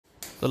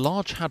The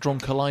Large Hadron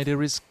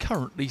Collider is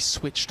currently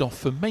switched off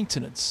for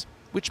maintenance,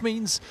 which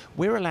means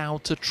we're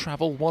allowed to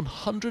travel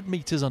 100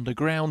 metres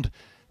underground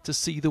to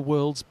see the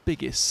world's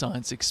biggest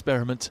science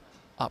experiment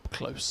up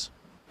close.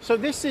 So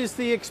this is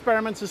the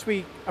experiment as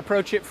we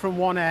approach it from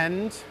one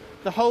end.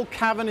 The whole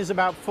cavern is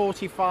about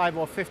 45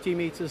 or 50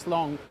 metres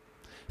long.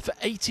 For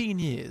 18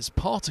 years,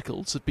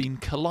 particles have been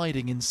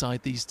colliding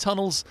inside these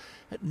tunnels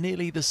at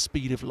nearly the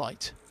speed of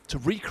light to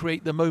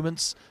recreate the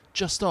moments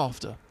just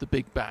after the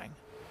Big Bang.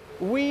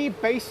 We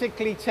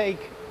basically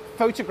take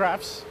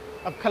photographs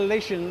of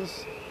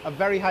collisions of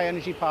very high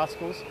energy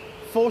particles,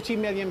 40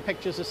 million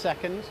pictures a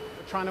second.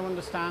 We're trying to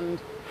understand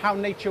how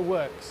nature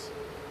works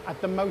at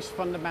the most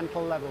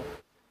fundamental level.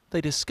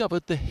 They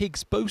discovered the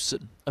Higgs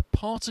boson, a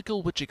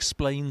particle which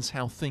explains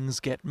how things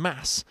get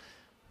mass.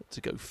 But to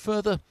go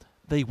further,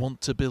 they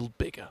want to build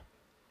bigger,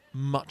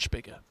 much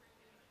bigger.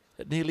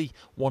 At nearly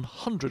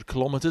 100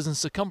 kilometres in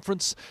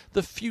circumference,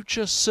 the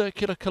Future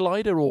Circular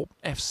Collider, or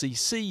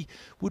FCC,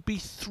 would be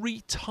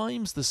 3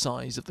 times the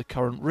size of the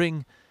current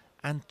ring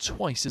and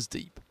twice as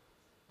deep.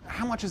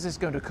 How much is this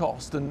going to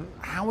cost, and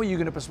how are you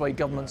going to persuade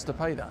governments to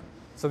pay that?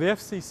 So the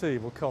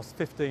FCC will cost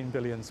 15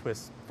 billion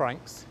Swiss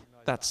francs.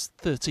 That's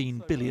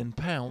 £13 billion.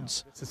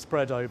 It's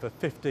spread over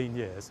 15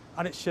 years,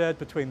 and it's shared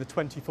between the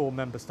 24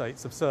 member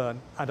states of CERN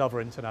and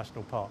other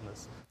international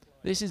partners.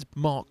 This is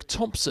Mark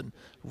Thompson,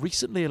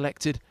 recently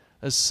elected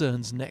as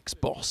CERN's next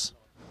boss.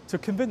 To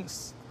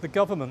convince the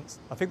government,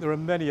 I think there are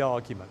many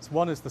arguments.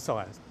 One is the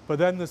science, but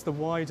then there's the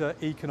wider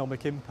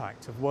economic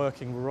impact of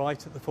working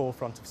right at the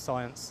forefront of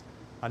science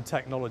and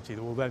technology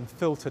that will then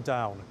filter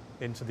down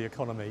into the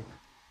economy.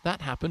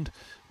 That happened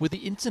with the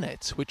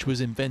internet, which was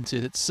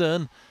invented at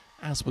CERN,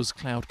 as was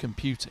cloud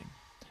computing.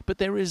 But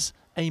there is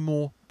a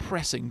more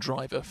pressing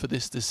driver for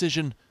this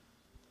decision: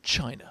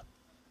 China.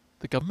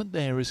 The government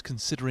there is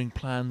considering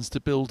plans to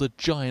build a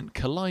giant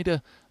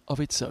collider of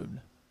its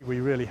own. We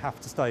really have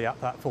to stay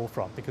at that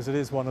forefront because it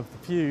is one of the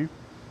few,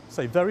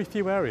 say very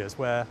few areas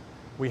where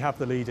we have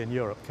the lead in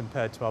Europe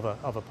compared to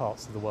other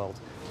parts of the world.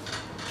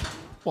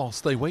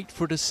 Whilst they wait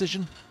for a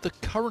decision, the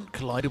current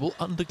collider will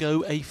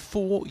undergo a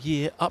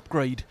 4-year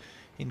upgrade,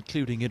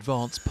 including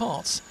advanced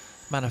parts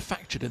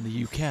manufactured in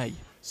the UK.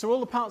 So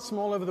all the parts from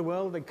all over the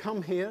world, they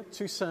come here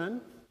to CERN.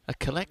 A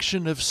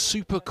collection of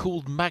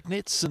super-cooled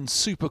magnets and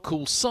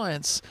super-cool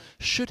science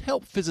should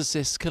help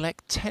physicists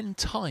collect 10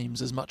 times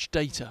as much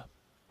data.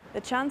 The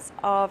chance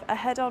of a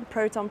head-on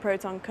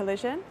proton-proton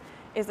collision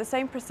is the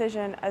same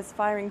precision as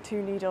firing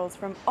 2 needles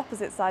from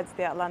opposite sides of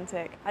the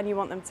Atlantic, and you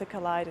want them to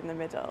collide in the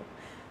middle.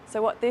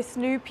 So what this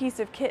new piece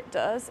of kit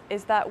does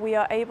is that we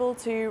are able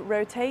to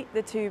rotate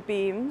the 2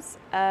 beams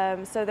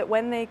so that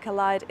when they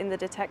collide in the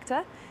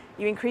detector,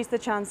 you increase the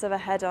chance of a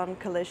head-on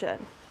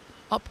collision.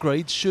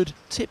 Upgrades should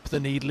tip the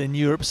needle in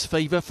Europe's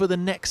favour for the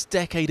next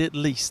decade at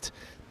least.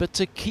 But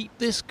to keep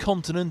this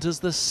continent as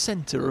the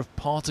centre of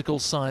particle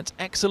science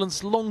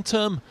excellence long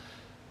term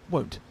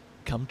won't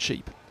come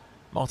cheap.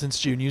 Martin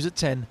Stew, News at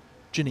 10,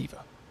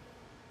 Geneva.